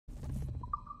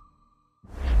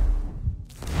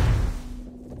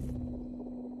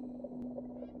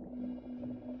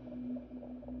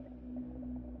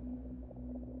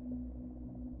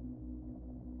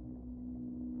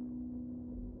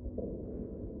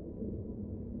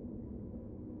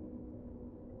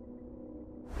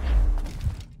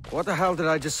What the hell did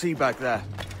I just see back there?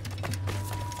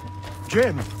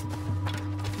 Jim!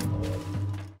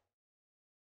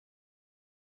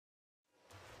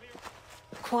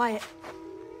 Quiet.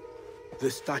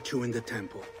 The statue in the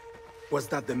temple. Was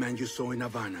that the man you saw in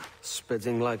Havana?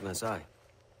 Spitting likeness, aye.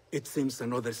 It seems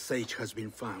another sage has been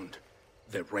found.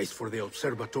 The race for the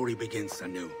observatory begins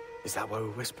anew. Is that why we're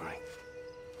whispering?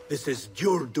 This is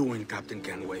your doing, Captain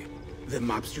Kenway. The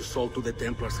maps you sold to the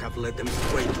Templars have led them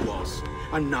straight to us.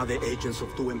 And now the agents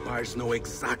of two empires know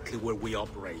exactly where we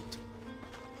operate.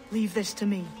 Leave this to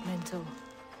me, Mentor.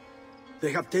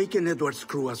 They have taken Edward's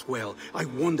crew as well. I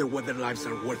wonder what their lives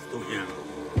are worth to him.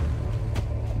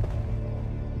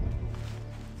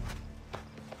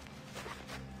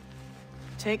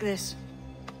 Take this.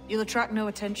 You'll attract no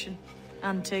attention,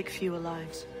 and take fewer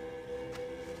lives.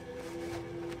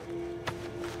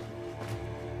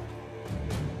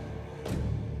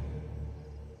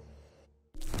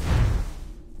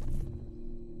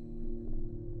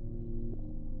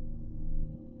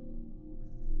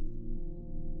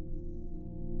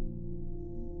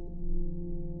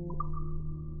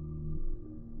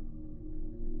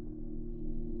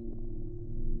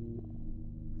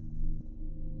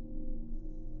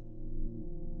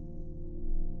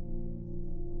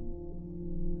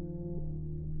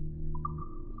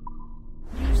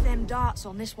 Darts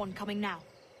on this one coming now.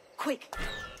 Quick!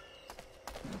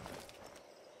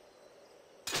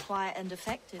 Quiet and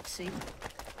effective, see?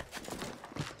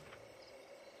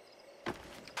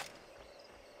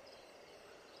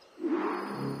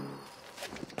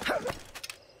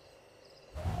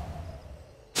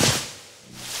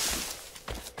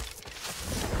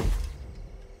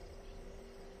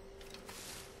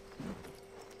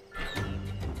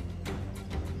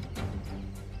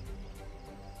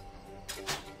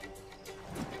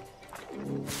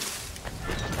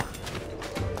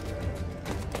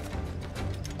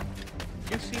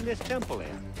 This temple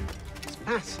here. It's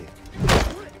massive.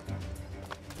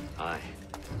 Aye.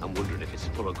 I'm wondering if it's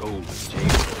full of gold and jade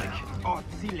like.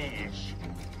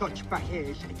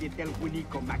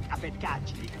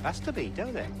 Has to be,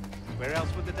 don't it? Where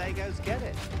else would the Dagos get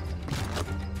it?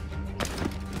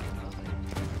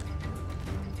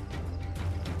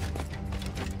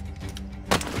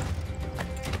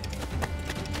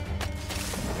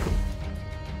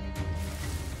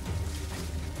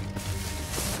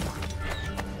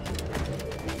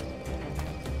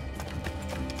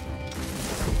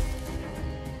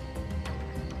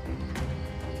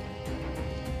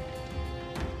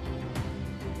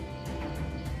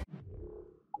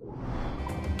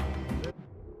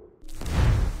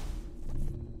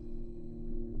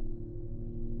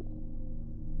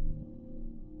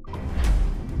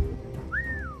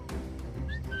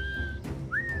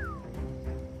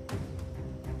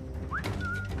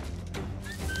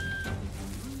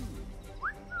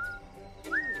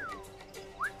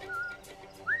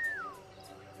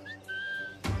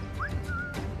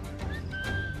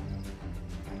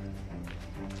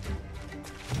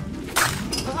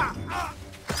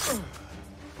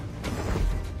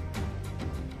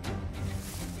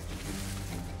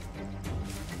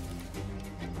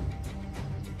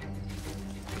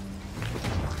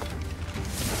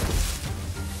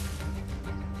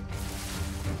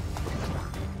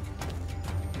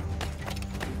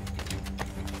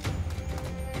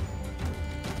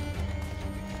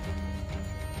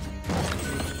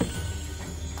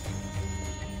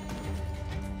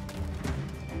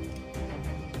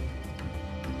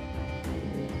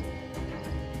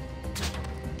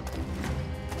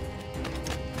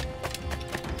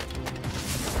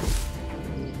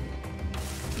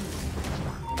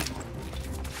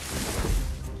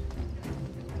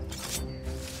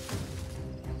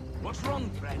 What's wrong,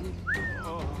 friend?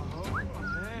 Oh,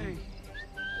 hey.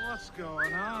 What's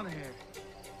going on here?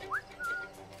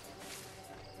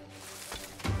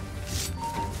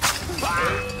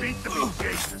 Beat the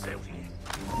big Jesus out here.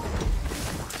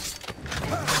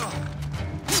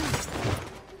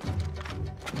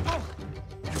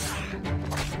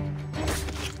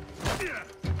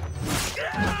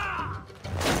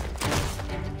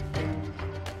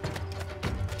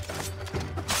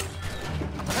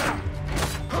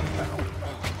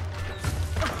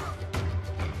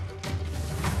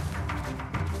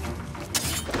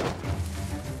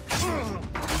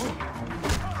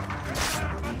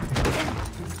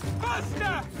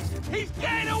 He's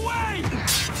getting away!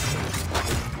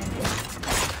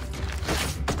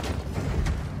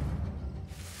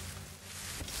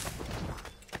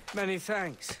 Many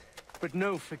thanks, but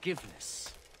no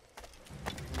forgiveness.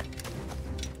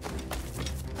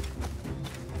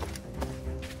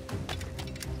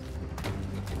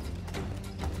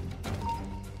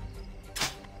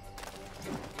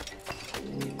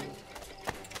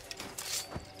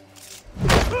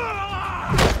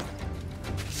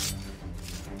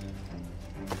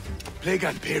 Plague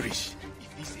and perish,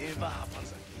 if this ever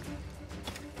happens again.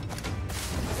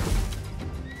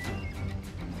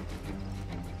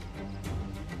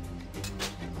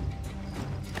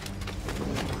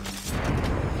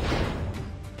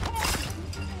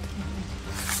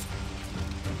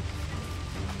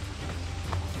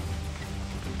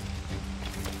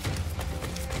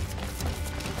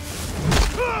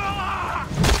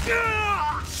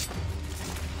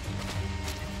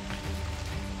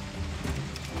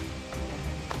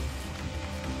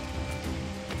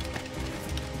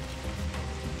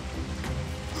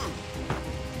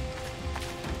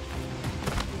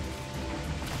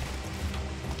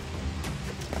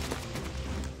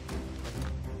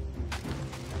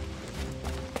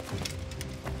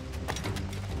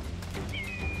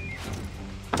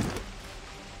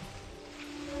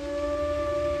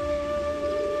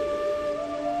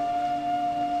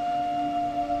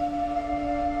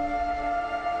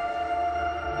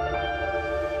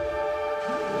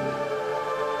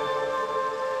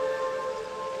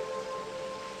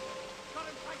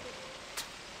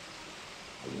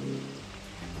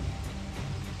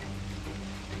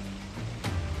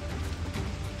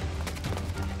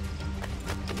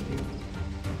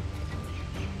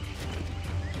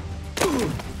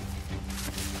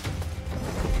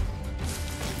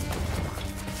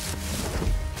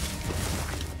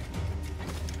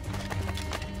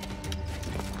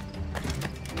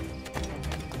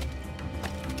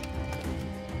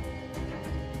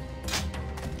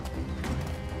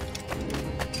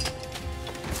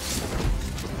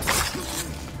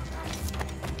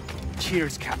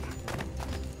 Cheers, Captain.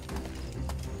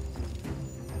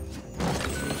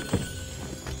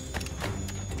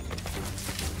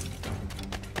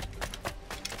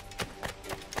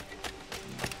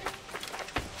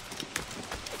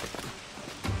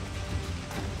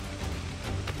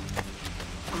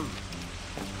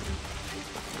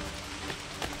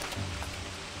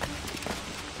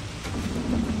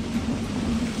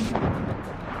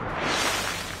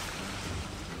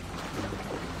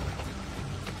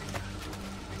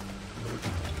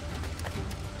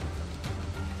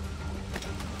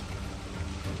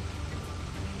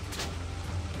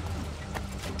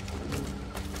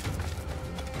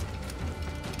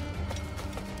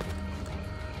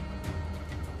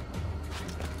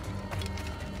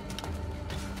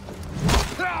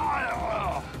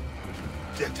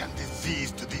 Death and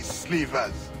disease to these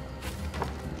slavers.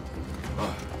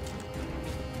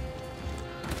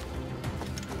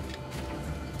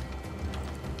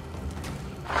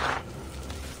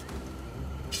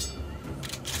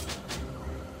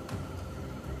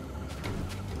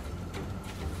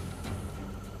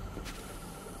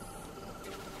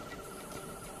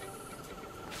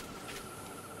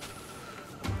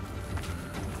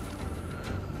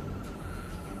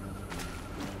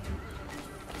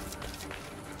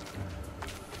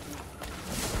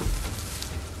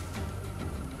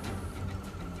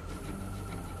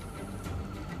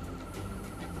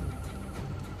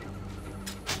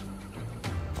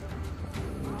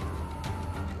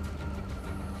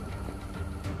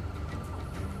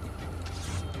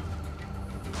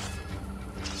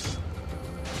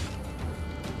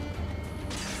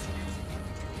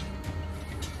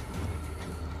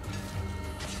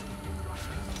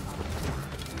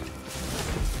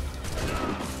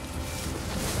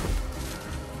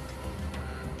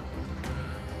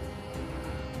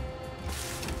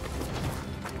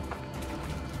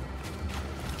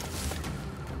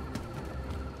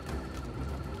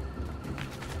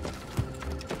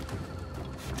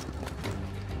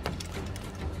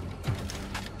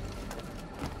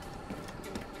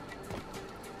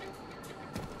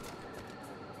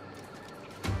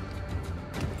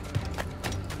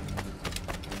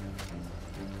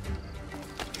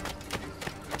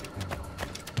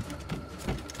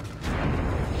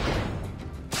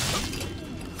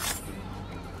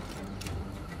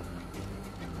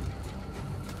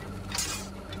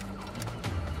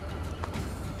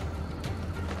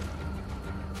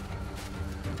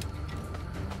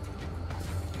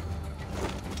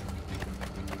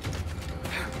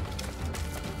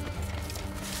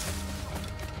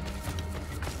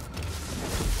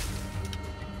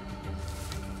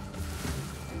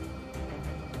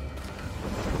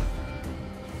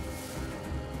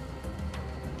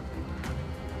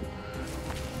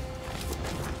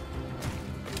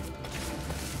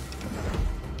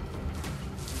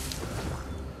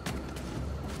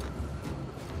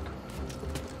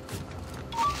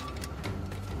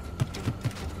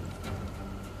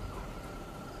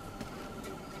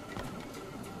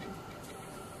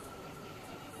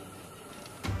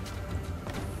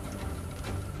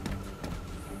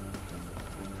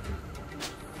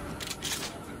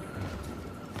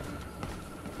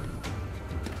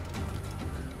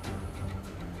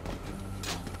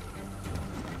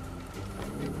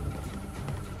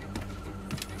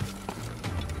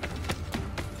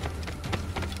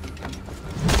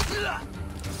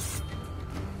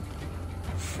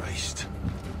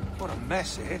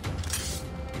 mess here.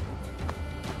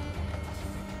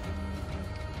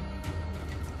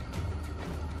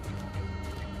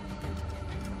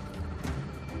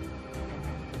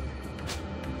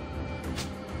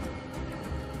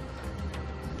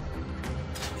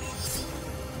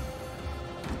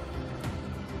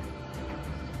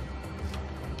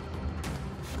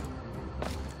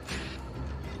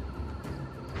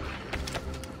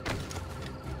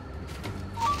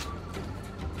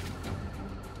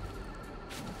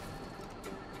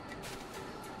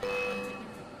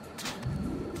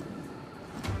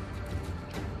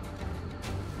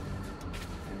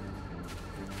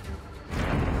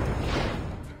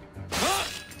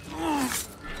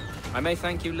 I may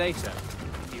thank you later,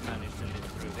 if you manage to live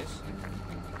through this.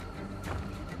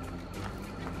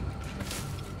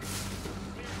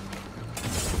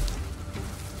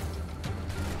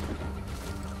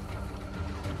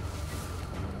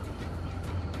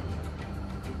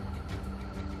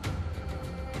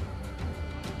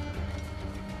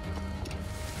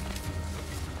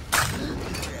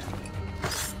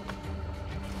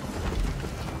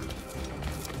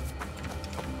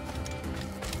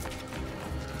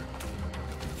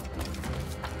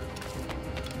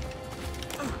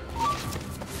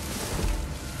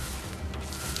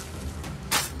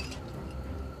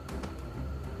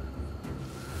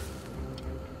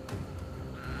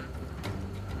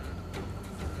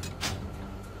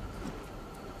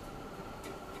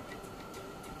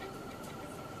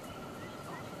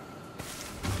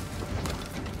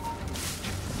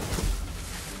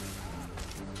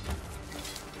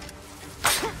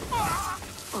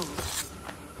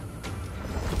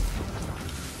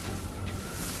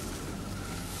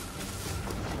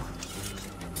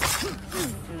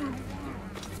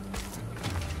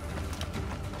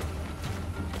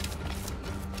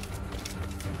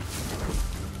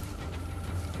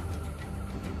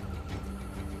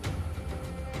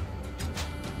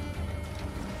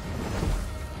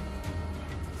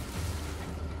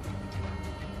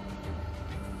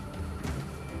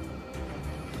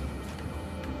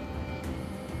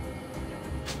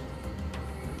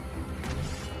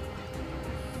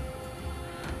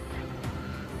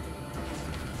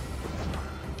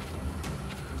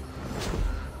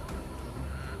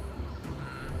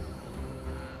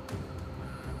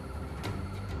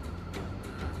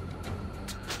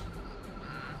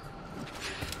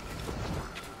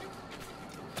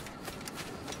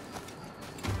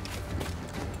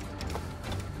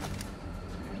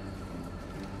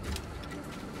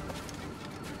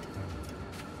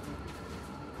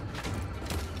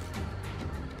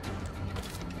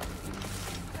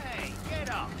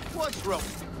 What's wrong?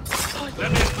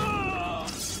 Let me...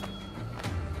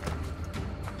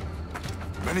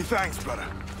 Many thanks, brother.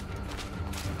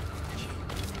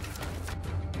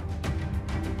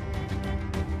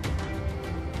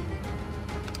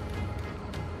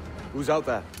 Who's out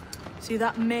there? See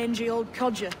that mangy old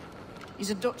codger? He's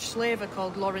a Dutch slaver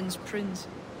called Lawrence Prince,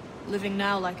 living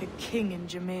now like a king in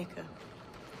Jamaica.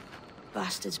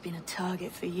 Bastard's been a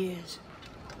target for years.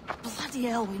 Bloody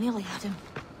hell, we nearly had him.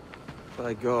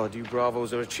 By God, you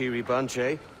bravos are a cheery bunch,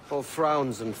 eh? All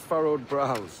frowns and furrowed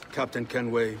brows. Captain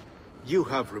Kenway, you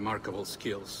have remarkable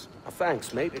skills.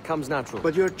 Thanks, mate. It comes natural.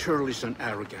 But you're churlish and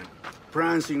arrogant,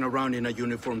 prancing around in a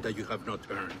uniform that you have not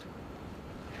earned.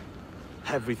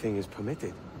 Everything is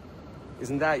permitted.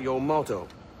 Isn't that your motto?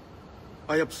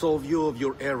 I absolve you of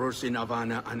your errors in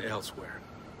Havana and elsewhere,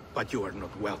 but you are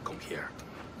not welcome here.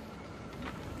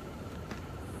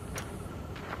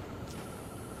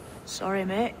 Sorry,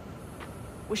 mate.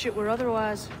 Wish it were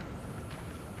otherwise.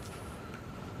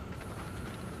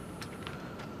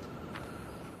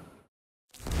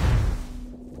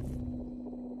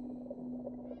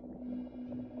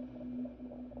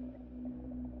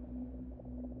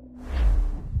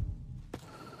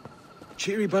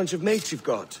 Cheery bunch of mates you've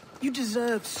got. You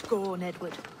deserve scorn,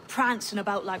 Edward. Prancing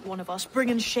about like one of us,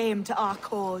 bringing shame to our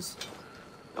cause.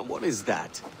 And what is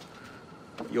that?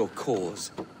 Your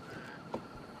cause?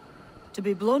 To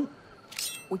be blunt,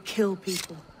 we kill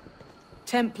people.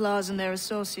 Templars and their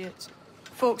associates.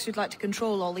 Folks who'd like to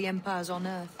control all the empires on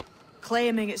Earth.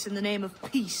 Claiming it's in the name of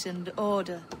peace and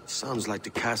order. Sounds like to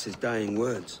Cass's dying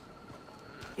words.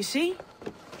 You see?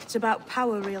 It's about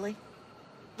power, really.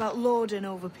 About lording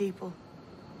over people.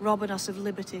 Robbing us of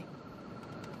liberty.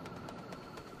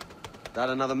 That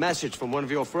another message from one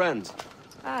of your friends?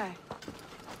 Aye.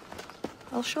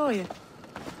 I'll show you.